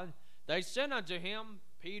of God, they sent unto him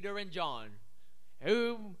Peter and John,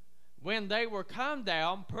 who, when they were come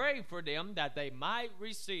down, prayed for them that they might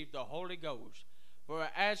receive the Holy Ghost. For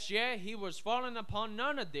as yet he was fallen upon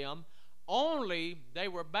none of them, only they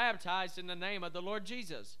were baptized in the name of the Lord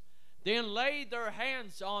Jesus. Then laid their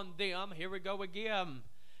hands on them, here we go again,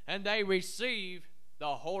 and they received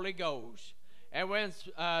the Holy Ghost. And when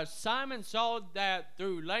Simon saw that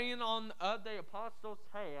through laying on of the apostles'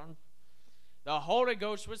 hands the Holy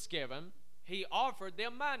Ghost was given, he offered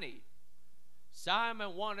them money.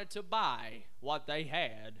 Simon wanted to buy what they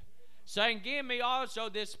had, saying, Give me also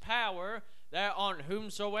this power, that on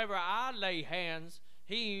whomsoever I lay hands,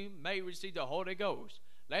 he may receive the Holy Ghost.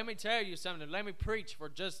 Let me tell you something. Let me preach for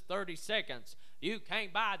just 30 seconds. You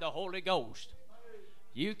can't buy the Holy Ghost.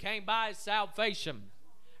 You can't buy salvation.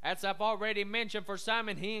 As I've already mentioned, for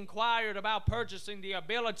Simon, he inquired about purchasing the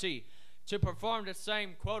ability to perform the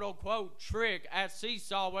same quote-unquote trick as he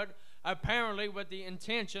saw it, apparently with the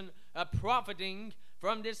intention of profiting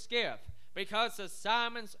from this gift. Because of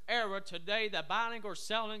Simon's error today, the buying or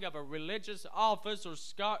selling of a religious office or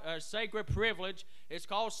sacred privilege is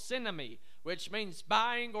called synony, which means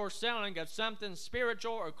buying or selling of something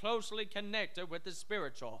spiritual or closely connected with the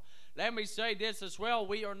spiritual. Let me say this as well.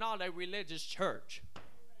 We are not a religious church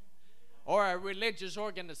or a religious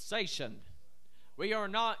organization. We are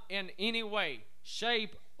not in any way,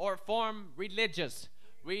 shape, or form religious.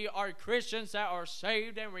 We are Christians that are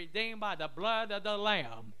saved and redeemed by the blood of the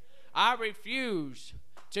Lamb. I refuse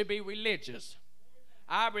to be religious.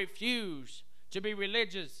 I refuse to be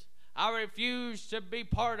religious. I refuse to be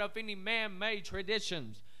part of any man-made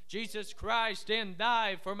traditions. Jesus Christ didn't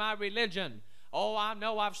die for my religion. Oh, I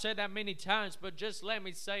know I've said that many times, but just let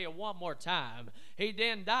me say it one more time. He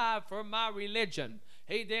didn't die for my religion.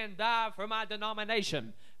 He didn't die for my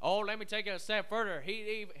denomination. Oh, let me take it a step further.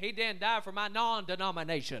 He didn't die for my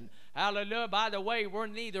non-denomination. Hallelujah. By the way, we're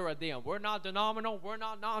neither of them. We're not denominational. We're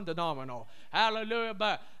not non-denominational. Hallelujah.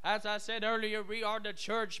 But as I said earlier, we are the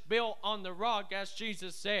church built on the rock, as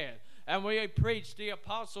Jesus said. And we preach the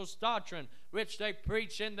apostles' doctrine, which they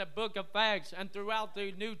preach in the book of Acts and throughout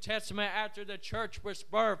the New Testament after the church was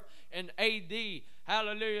birthed in A.D.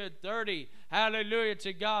 Hallelujah, 30. Hallelujah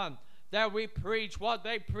to God. That we preach what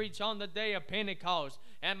they preach on the day of Pentecost.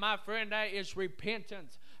 And my friend, that is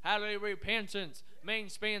repentance. Hallelujah. Repentance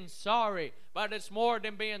means being sorry, but it's more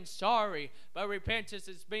than being sorry. But repentance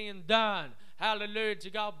is being done. Hallelujah to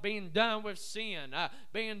God. Being done with sin.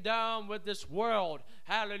 Being done with this world.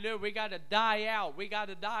 Hallelujah. We got to die out. We got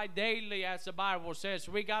to die daily, as the Bible says.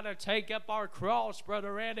 We got to take up our cross,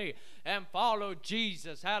 Brother Eddie, and follow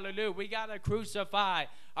Jesus. Hallelujah. We got to crucify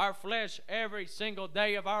our flesh every single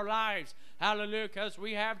day of our lives. Hallelujah. Because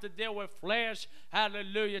we have to deal with flesh.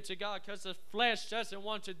 Hallelujah to God. Because the flesh doesn't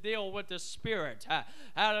want to deal with the spirit.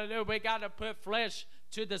 Hallelujah. We got to put flesh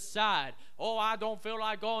to the side. Oh, I don't feel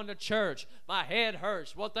like going to church. My head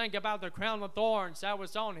hurts. Well, think about the crown of thorns that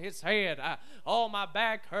was on his head. Oh, my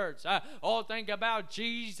back hurts. Oh, think about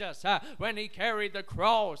Jesus when he carried the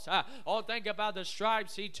cross. Oh, think about the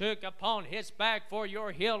stripes he took upon his back for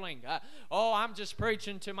your healing. Oh, I'm just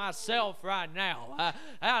preaching to myself right now.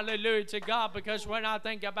 Hallelujah to God, because when I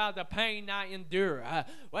think about the pain I endure,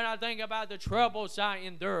 when I think about the troubles I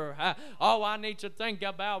endure, all I need to think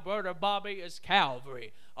about, Brother Bobby, is Calvary.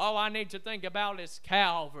 All I need to think about is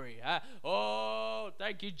Calvary. Oh,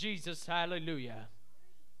 thank you, Jesus. Hallelujah.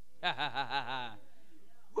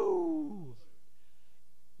 Woo.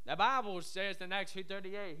 The Bible says in Acts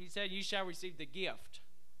 2:38, he said, you shall receive the gift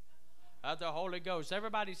of the Holy Ghost.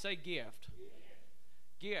 Everybody say gift.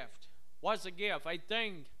 Gift. What's a gift? A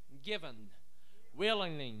thing given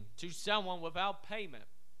willingly to someone without payment.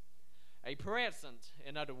 A present,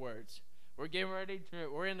 in other words. We're getting ready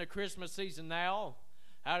we're in the Christmas season now.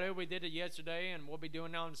 Hallelujah. We did it yesterday, and we'll be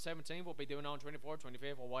doing it on the 17th. We'll be doing it on 24th,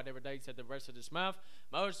 25th, or whatever dates at the rest of this month.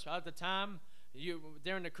 Most of the time,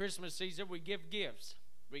 during the Christmas season, we give gifts.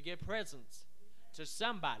 We give presents to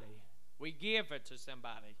somebody. We give it to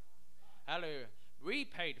somebody. Hallelujah. We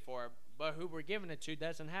paid for it, but who we're giving it to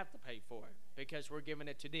doesn't have to pay for it because we're giving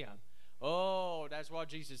it to them. Oh, that's what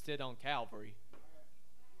Jesus did on Calvary.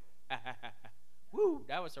 Woo,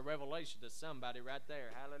 that was a revelation to somebody right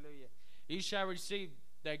there. Hallelujah. You shall receive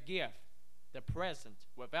the gift, the present,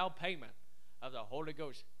 without payment of the Holy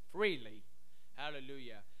Ghost freely.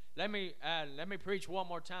 Hallelujah. Let me preach one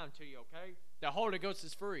more time to you, okay? The Holy Ghost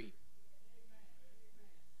is free.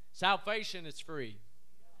 Salvation is free.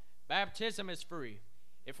 Baptism is free.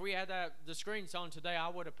 If we had the screens on today, I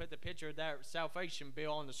would have put the picture of that salvation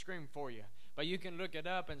bill on the screen for you. But you can look it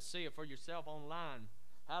up and see it for yourself online.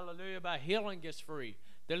 Hallelujah. But healing is free.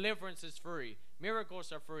 Deliverance is free.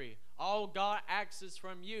 Miracles are free. All God asks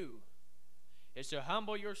from you is to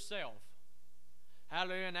humble yourself.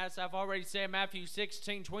 Hallelujah. And as I've already said, Matthew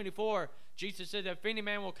 16:24, Jesus said, if any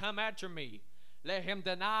man will come after me, let him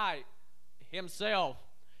deny himself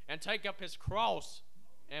and take up his cross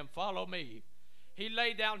and follow me. He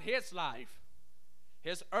laid down his life,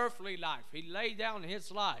 his earthly life. He laid down his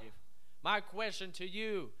life. My question to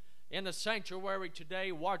you in the sanctuary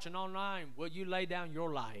today, watching online, will you lay down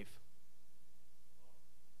your life?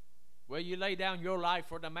 Will you lay down your life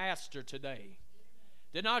for the Master today?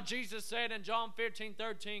 Did not Jesus say in John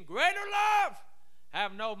 15:13, greater love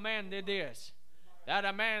have no man than this, that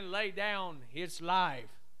a man lay down his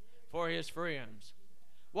life for his friends?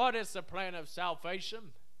 What is the plan of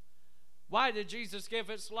salvation? Why did Jesus give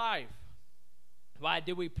his life? Why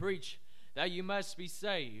do we preach that you must be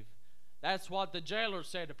saved? That's what the jailer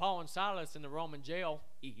said to Paul and Silas in the Roman jail.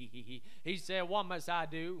 He said, what must I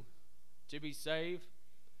do to be saved?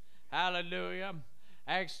 Hallelujah.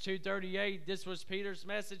 Acts 2:38, this was Peter's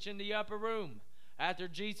message in the upper room. After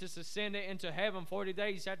Jesus ascended into heaven 40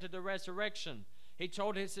 days after the resurrection, he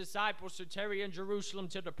told his disciples to tarry in Jerusalem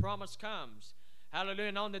till the promise comes. Hallelujah.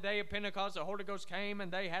 And on the day of Pentecost, the Holy Ghost came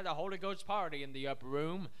and they had a Holy Ghost party in the upper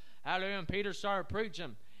room. Hallelujah. And Peter started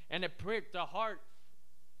preaching, and it pricked the heart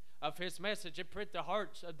of his message. It pricked the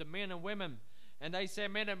hearts of the men and women. And they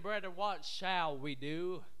said, men and brethren, what shall we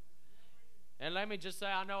do? And let me just say,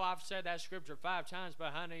 I know I've said that scripture 5 times,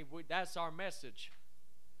 but honey, that's our message.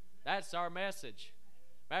 That's our message.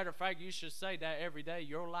 Matter of fact, you should say that every day,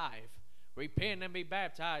 your life. Repent and be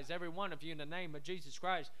baptized, every one of you, in the name of Jesus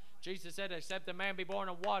Christ. Jesus said, except a man be born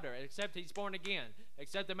of water, except he's born again,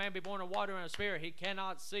 except a man be born of water and of spirit, he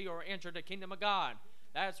cannot see or enter the kingdom of God.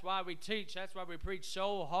 That's why we teach. That's why we preach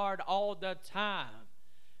so hard all the time.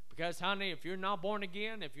 Because, honey, if you're not born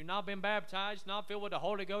again, if you've not been baptized, not filled with the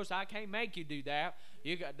Holy Ghost, I can't make you do that.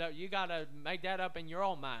 You got to make that up in your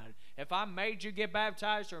own mind. If I made you get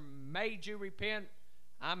baptized or made you repent,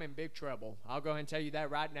 I'm in big trouble. I'll go ahead and tell you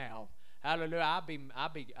that right now. Hallelujah.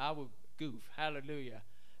 I will goof. Hallelujah.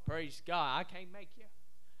 Praise God. I can't make you.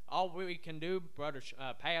 All we can do, Brother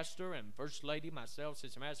Pastor and First Lady, myself,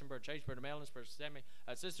 Sister Madison, Brother Chase, Brother Mellon,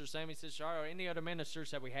 Sister Sammy, Sister Charlotte, or any other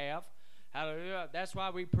ministers that we have. Hallelujah. That's why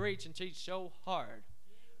we preach and teach so hard.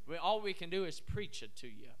 All we can do is preach it to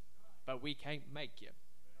you, but we can't make you.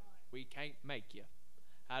 We can't make you.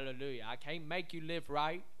 Hallelujah. I can't make you live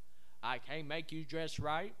right. I can't make you dress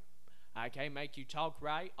right. I can't make you talk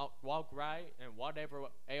right, walk right, and whatever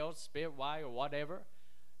else, spit right, or whatever.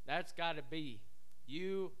 That's got to be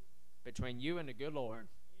you, between you and the good Lord.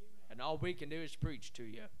 And all we can do is preach to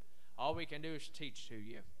you. All we can do is teach to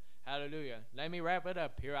you. Hallelujah. Let me wrap it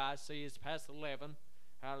up here. I see it's past 11.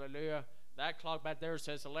 Hallelujah. That clock back there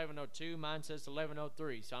says 11:02. Mine says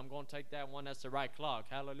 11:03. So I'm going to take that one. That's the right clock.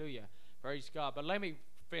 Hallelujah. Praise God. But let me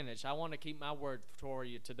finish. I want to keep my word for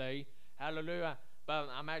you today. Hallelujah. But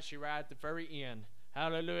I'm actually right at the very end.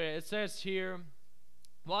 Hallelujah. It says here,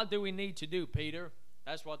 what do we need to do, Peter?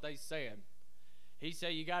 That's what they said. He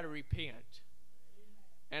said you got to repent.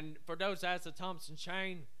 And for those that's the Thompson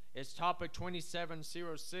chain, it's topic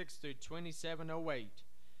 2706 through 2708.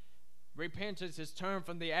 Repentance is turned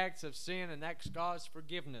from the acts of sin and acts God's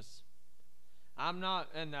forgiveness. I'm not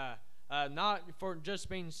for just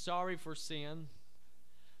being sorry for sin.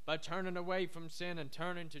 but turning away from sin and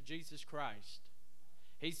turning to Jesus Christ.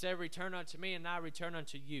 He said, return unto me, and I return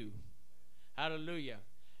unto you. Hallelujah.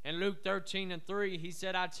 In Luke 13:3, he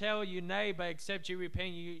said, I tell you, nay, but except ye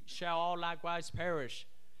repent, you shall all likewise perish.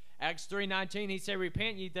 Acts 3:19, he said,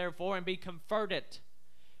 repent ye therefore and be converted,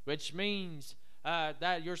 which means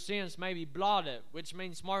that your sins may be blotted, which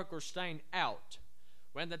means marked or stained out,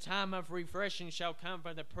 when the time of refreshing shall come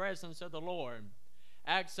from the presence of the Lord.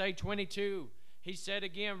 Acts 8:22, he said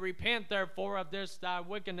again, repent therefore of this thy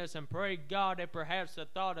wickedness, and pray God that perhaps the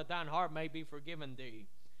thought of thine heart may be forgiven thee.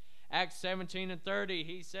 Acts 17:30,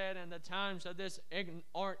 he said, in the times of this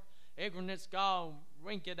ignorance God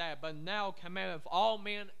winked at, but now commandeth all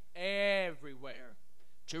men everywhere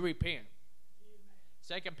to repent.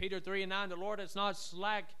 2 Peter 3:9, the Lord is not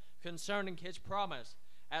slack concerning his promise,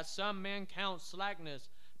 as some men count slackness,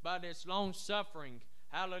 but is long-suffering,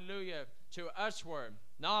 hallelujah, to usward,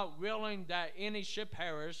 not willing that any should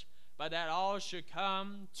perish, but that all should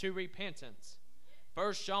come to repentance.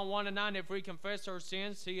 1 John 1:9, if we confess our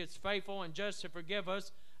sins, he is faithful and just to forgive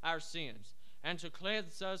us our sins, and to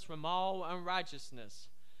cleanse us from all unrighteousness.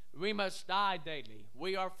 We must die daily.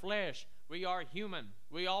 We are flesh. We are human.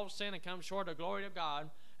 We all sin and come short of the glory of God,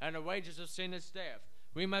 and the wages of sin is death.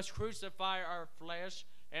 We must crucify our flesh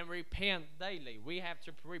and repent daily. We have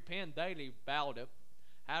to repent daily about it.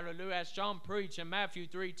 Hallelujah. As John preached in Matthew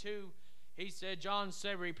 3:2, he said, John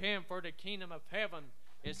said, repent, for the kingdom of heaven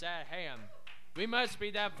is at hand. We must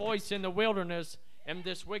be that voice in the wilderness in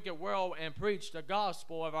this wicked world and preach the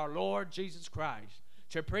gospel of our Lord Jesus Christ.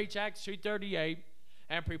 To preach Acts 2:38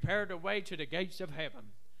 and prepare the way to the gates of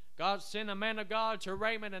heaven. God sent a man of God to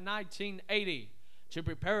Raymond in 1980 to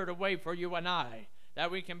prepare the way for you and I,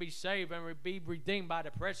 that we can be saved and be redeemed by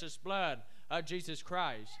the precious blood of Jesus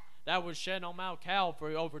Christ that was shed on Mount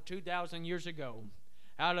Calvary over 2,000 years ago.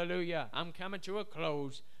 Hallelujah. I'm coming to a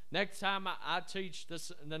close. Next time I teach,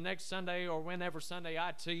 the next Sunday or whenever Sunday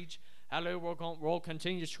I teach, hallelujah, we'll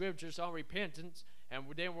continue scriptures on repentance, and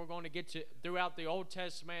then we're going to get to throughout the Old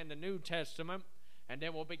Testament and the New Testament, and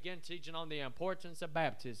then we'll begin teaching on the importance of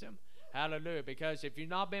baptism. Hallelujah. Because if you've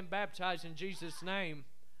not been baptized in Jesus' name,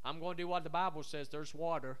 I'm going to do what the Bible says. There's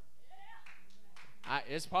water.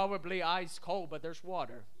 It's probably ice cold, but there's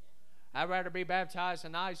water. I'd rather be baptized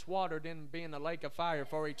in ice water than be in a lake of fire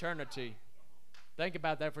for eternity. Think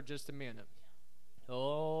about that for just a minute.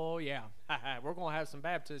 Oh, yeah. We're going to have some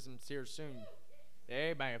baptisms here soon.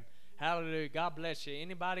 Amen. Hallelujah. God bless you.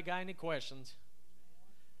 Anybody got any questions?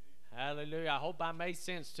 Hallelujah. I hope I made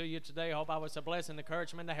sense to you today. I hope I was a blessing,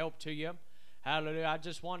 encouragement, and help to you. Hallelujah. I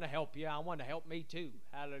just want to help you. I want to help me too.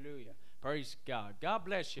 Hallelujah. Praise God. God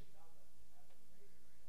bless you.